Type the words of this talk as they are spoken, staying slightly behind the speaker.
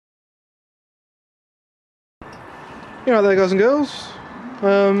You know there, guys and girls.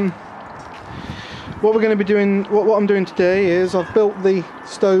 What we're going to be doing, what I'm doing today is I've built the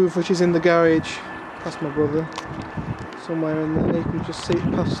stove which is in the garage past my brother, somewhere in there. You can just see it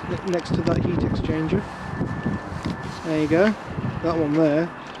past next to that heat exchanger. There you go, that one there.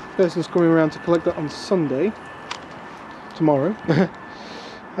 The person's coming around to collect that on Sunday, tomorrow.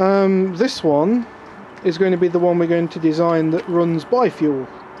 This one is going to be the one we're going to design that runs bi-fuel.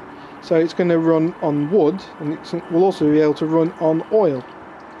 So it's going to run on wood, and it will also be able to run on oil.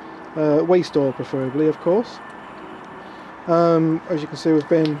 Waste oil preferably, of course. As you can see, we've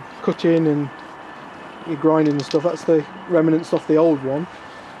been cutting and grinding and stuff. That's the remnants off the old one.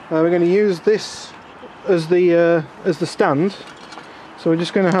 We're going to use this as the stand. So we're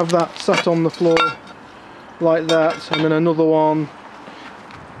just going to have that sat on the floor like that, and then another one.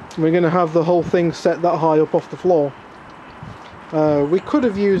 We're going to have the whole thing set that high up off the floor. We could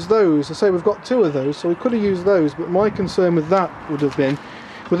have used those. I say we've got two of those, so we could have used those, but my concern with that would have been,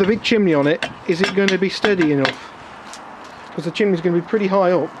 with a big chimney on it, is it going to be steady enough? Because the chimney's going to be pretty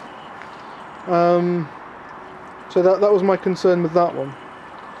high up. So that was my concern with that one.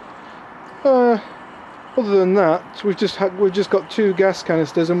 Other than that, we've just got two gas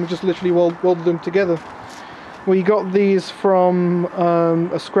canisters, and we've just literally welded them together. We got these from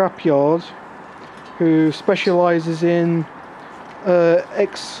a scrapyard who specialises in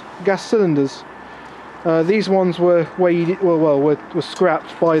ex-gas cylinders. These ones were were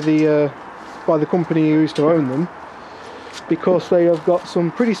scrapped by the company who used to own them, because they have got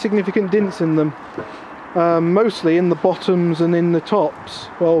some pretty significant dints in them, mostly in the bottoms and in the tops.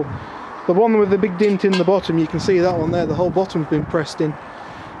 Well, the one with the big dint in the bottom, you can see that one there, the whole bottom's been pressed in,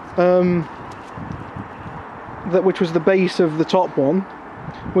 which was the base of the top one.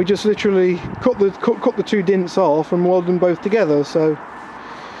 We just literally cut the two dints off and welded them both together, so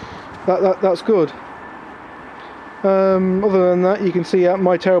that's good. Other than that, you can see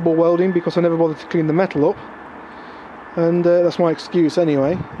my terrible welding, because I never bothered to clean the metal up, and that's my excuse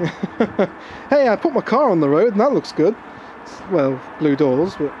anyway. Hey, I put my car on the road and that looks good. Well, blue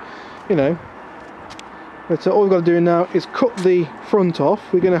doors, but you know. But all we've got to do now is cut the front off.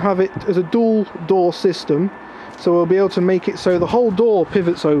 We're going to have it as a dual door system. So we'll be able to make it so the whole door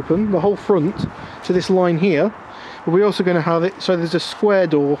pivots open, the whole front, to this line here. But we're also going to have it so there's a square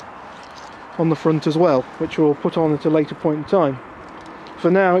door on the front as well, which we'll put on at a later point in time. For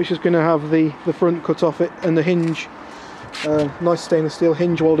now, it's just going to have the front cut off it, and the hinge, nice stainless steel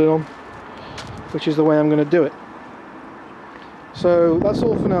hinge welded on, which is the way I'm going to do it. So that's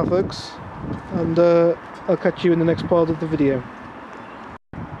all for now, folks, and I'll catch you in the next part of the video.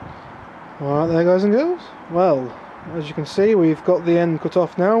 Alright there, guys and girls. Well, as you can see, we've got the end cut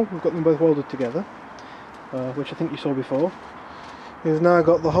off now. We've got them both welded together, which I think you saw before. We've now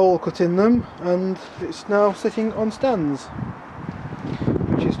got the hole cut in them, and it's now sitting on stands,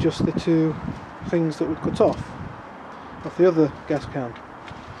 which is just the two things that would cut off the other gas can.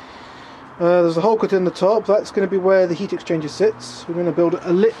 There's a hole cut in the top. That's going to be where the heat exchanger sits. We're going to build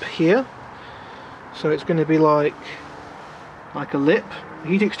a lip here, so it's going to be like a lip. The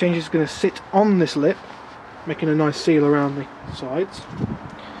heat exchanger is going to sit on this lip, making a nice seal around the sides.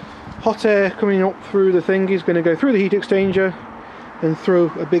 Hot air coming up through the thing is going to go through the heat exchanger and through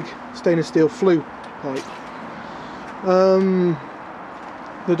a big stainless steel flue pipe.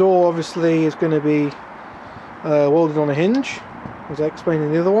 The door obviously is going to be welded on a hinge, as I explained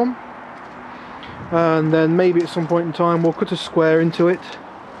in the other one. And then maybe at some point in time we'll cut a square into it,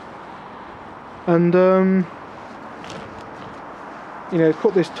 and you know,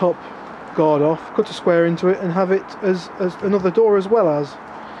 cut this top guard off, cut a square into it, and have it as another door as well as.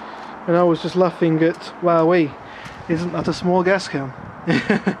 And I was just laughing at, wowee, isn't that a small gas can?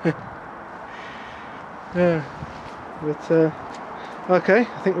 Yeah, but okay,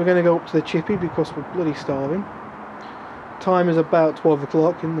 I think we're going to go up to the chippy because we're bloody starving. Time is about 12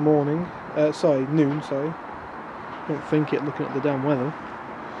 o'clock in the morning, noon, sorry. Don't think it looking at the damn weather,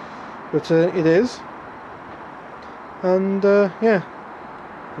 but it is. And yeah,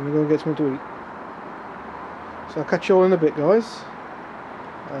 I'm going to go and get something to eat. So I'll catch you all in a bit, guys.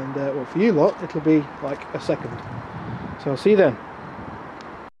 And well, for you lot, it'll be like a second. So I'll see you then.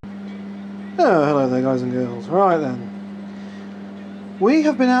 Oh, hello there, guys and girls. Right then. We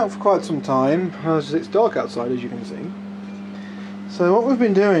have been out for quite some time, as it's dark outside, as you can see. So what we've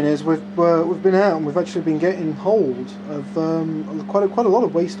been doing is we've been out and we've actually been getting hold of quite a lot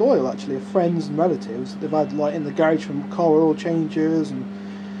of waste oil, actually, of friends and relatives that they've had like in the garage from car oil changes, and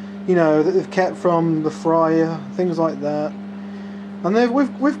you know, that they've kept from the fryer, things like that. And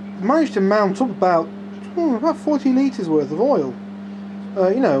we've managed to mount up about 40 litres worth of oil,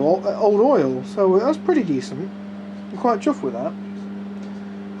 you know, old oil. So that's pretty decent. I'm quite chuffed with that.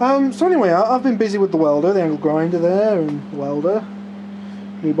 So anyway, I've been busy with the welder, the angle grinder there, and welder,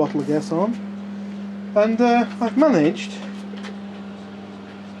 new bottle of gas on, and I've managed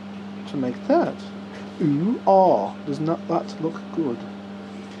to make that. Ooh, ah, does not that look good?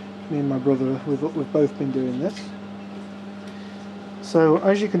 Me and my brother, we've both been doing this. So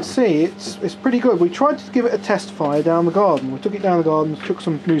as you can see, it's pretty good. We tried to give it a test fire down the garden. We took it down the garden, took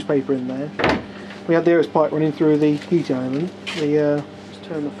some newspaper in there. We had the hose pipe running through the heating element. Let's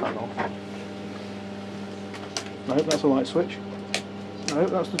turn the fan off. No, that's a light switch. No,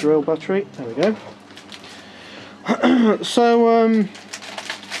 that's the drill battery. There we go. So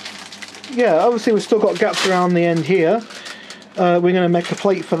yeah, obviously we've still got gaps around the end here. We're going to make a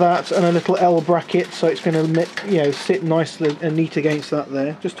plate for that and a little L bracket, so it's going to sit nicely and neat against that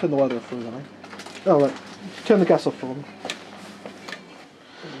there. Just turn the welder off for me. Oh right, turn the gas off for me.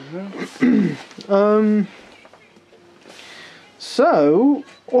 So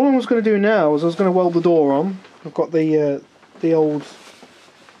all I was going to do now is I was going to weld the door on. I've got the old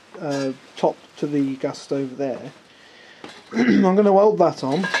top to the gas stove there. I'm going to weld that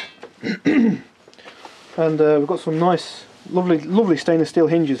on, and we've got some nice, lovely stainless steel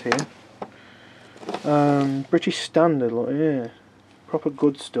hinges here. British standard, look, yeah, proper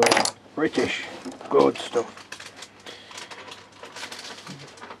good stuff. British good stuff.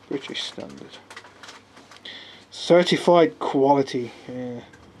 British standard. Certified quality, yeah,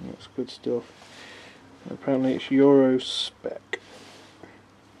 that's good stuff. Apparently it's Euro spec.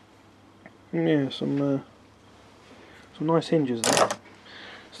 Yeah, some nice hinges there.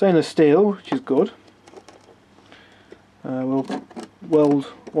 Stainless steel, which is good. We'll weld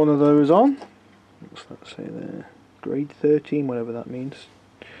one of those on. What's that say there? Grade 13, whatever that means.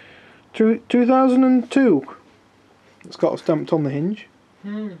 2002. It's got stamped on the hinge.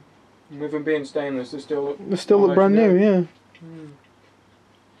 With them being stainless, they still look brand new, yeah.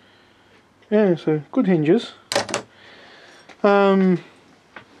 Yeah, so good hinges. I'm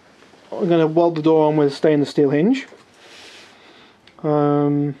going to weld the door on with a stainless steel hinge.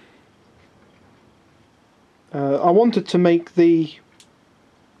 I wanted to make the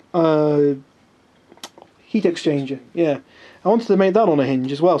heat exchanger, yeah. I wanted to make that on a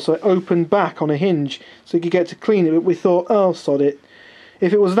hinge as well, so it opened back on a hinge so you could get to clean it, but we thought, oh sod it.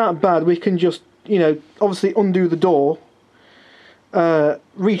 If it was that bad, we can just, obviously undo the door,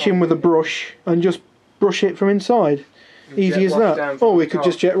 reach in with a brush and just brush it from inside. Easy as that. Or we could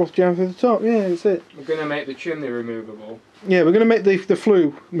just jet wash down through the top, yeah, that's it. We're going to make the chimney removable. Yeah, we're going to make the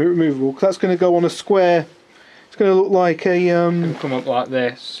flue removable, because that's going to go on a square. It's going to look like a... and come up like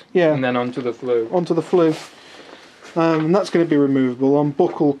this, yeah, and then onto the flue. Onto the flue. And that's going to be removable on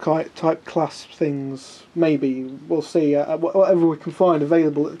buckle type clasp things, maybe. We'll see, whatever we can find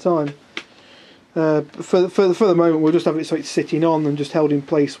available at the time. For the moment, we'll just have it so it's sitting on and just held in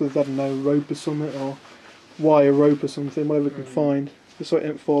place with, I don't know, rope or something, or wire rope or something, whatever we can find, just so it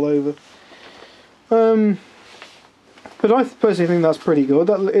don't fall over. But I personally think that's pretty good.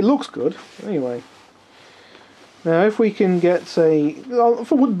 It looks good, anyway. Now, if we can get, say,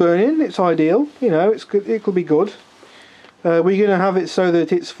 for wood burning, it's ideal. It's good. It could be good. We're going to have it so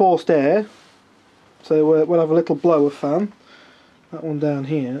that it's forced air. So we'll have a little blower fan. That one down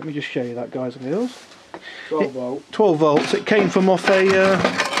here. Let me just show you that, guys and girls. 12 volt. 12 volts. It came from off a...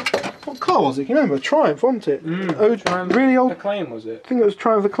 what car was it? You remember? Triumph, wasn't it? Triumph, really old. Acclaim, was it? I think it was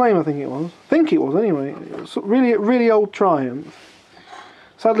Triumph Acclaim. I think it was. Anyway. It was really old Triumph.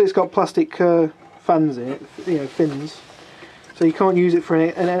 Sadly, it's got plastic fans in it. Fins. So you can't use it for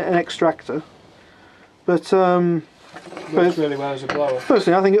an extractor. But Works really well as a blower.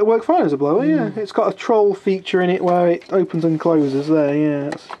 Personally, I think it'll work fine as a blower. Yeah, it's got a troll feature in it where it opens and closes. There, yeah.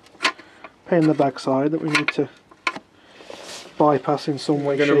 It's a pain in the backside that we need to bypass in some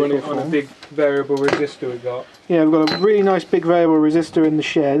way. We're going to run it on a big variable resistor we've got. Yeah, we've got a really nice big variable resistor in the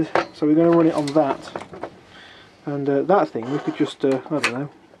shed, so we're going to run it on that. And that thing, we could just, I don't know,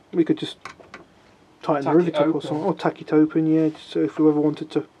 we could just tighten the rivet up or something, or tack it open, yeah, just so if we ever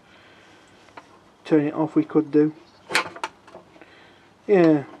wanted to turn it off, we could do.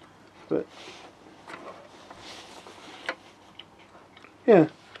 Yeah, but yeah,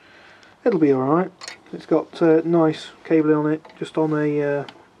 it'll be alright. It's got nice cabling on it, just on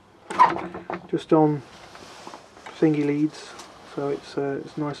thingy leads, so it's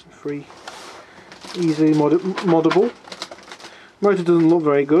nice and free, easily moddable. Motor doesn't look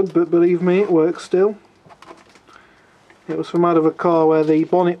very good, but believe me, it works still. It was from out of a car where the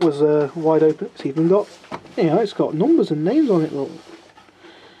bonnet was wide open. It's even got, it's got numbers and names on it. Look,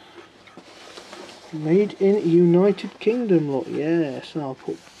 made in United Kingdom. Look, yes, I'll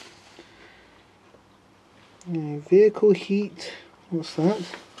put Yeah, vehicle heat. What's that?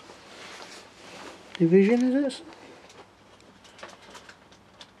 Division, is it?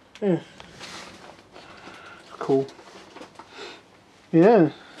 Yeah. Cool. Yeah,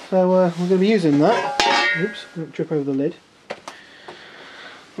 so we're going to be using that. Oops, don't trip over the lid.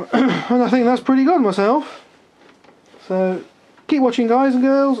 And I think that's pretty good myself. So keep watching, guys and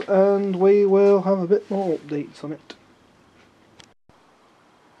girls, and we will have a bit more updates on it.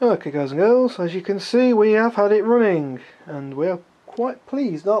 Okay, guys and girls, as you can see, we have had it running, and we are quite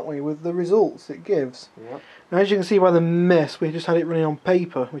pleased, aren't we, with the results it gives. Yep. Now, as you can see by the mess, we just had it running on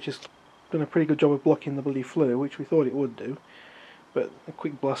paper, which has done a pretty good job of blocking the bloody flue, which we thought it would do. But a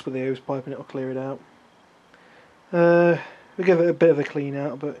quick blast with the hose pipe and it'll clear it out. We give it a bit of a clean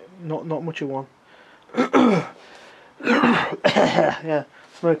out, but not much of one. Yeah,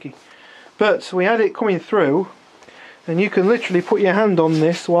 smoky. But we had it coming through, and you can literally put your hand on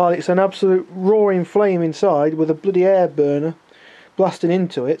this while it's an absolute roaring flame inside with a bloody air burner blasting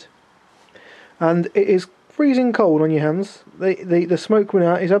into it, and it is freezing cold on your hands. The smoke coming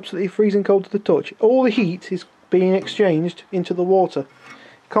out is absolutely freezing cold to the touch. All the heat is being exchanged into the water.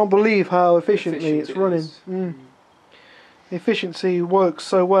 Can't believe how efficiently it's running. The efficiency works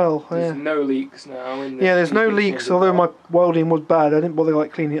so well. There's no leaks now in the yeah, there's no heat leaks, exchanger although my part. welding was bad. I didn't bother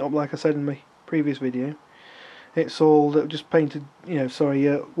like cleaning it up like I said in my previous video. It's all just painted,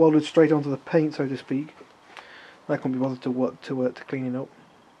 welded straight onto the paint, so to speak. I couldn't be bothered to clean it up.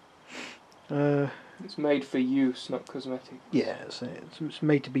 It's made for use, not cosmetic. Yeah, it's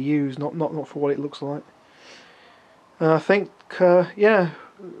made to be used, not for what it looks like. I think, yeah,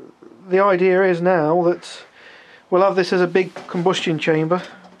 the idea is now that we'll have this as a big combustion chamber,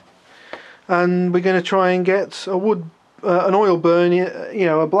 and we're going to try and get a an oil burn,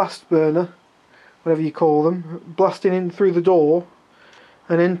 a blast burner, whatever you call them, blasting in through the door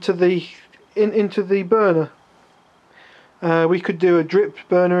and into the burner. We could do a drip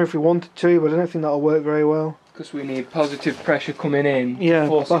burner if we wanted to, but I don't think that'll work very well. Because we need positive pressure coming in. Yeah,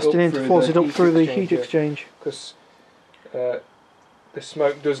 blasting in to force it up through the heat exchange. Because the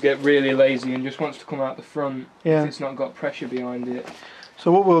smoke does get really lazy and just wants to come out the front if it's not got pressure behind it.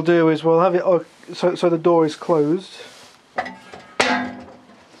 So what we'll do is we'll have it so the door is closed.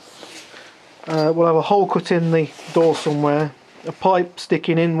 We'll have a hole cut in the door somewhere, a pipe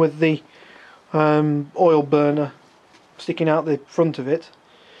sticking in with the oil burner sticking out the front of it,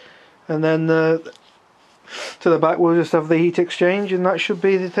 and then to the back we'll just have the heat exchange, and that should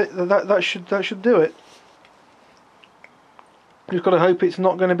be that should do it. Just got to hope it's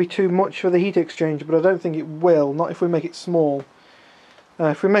not going to be too much for the heat exchange, but I don't think it will. Not if we make it small.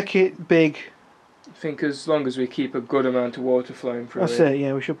 If we make it big, I think as long as we keep a good amount of water flowing through that's it.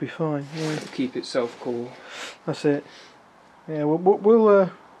 Yeah, we should be fine. Yeah. Keep it self-cool. That's it. Yeah, we'll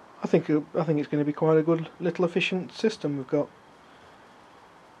I think it's going to be quite a good little efficient system we've got.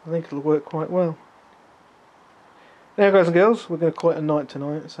 I think it'll work quite well. Now, guys and girls, we're going to call it a night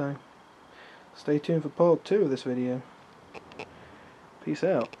tonight, so stay tuned for part 2 of this video. Peace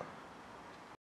out.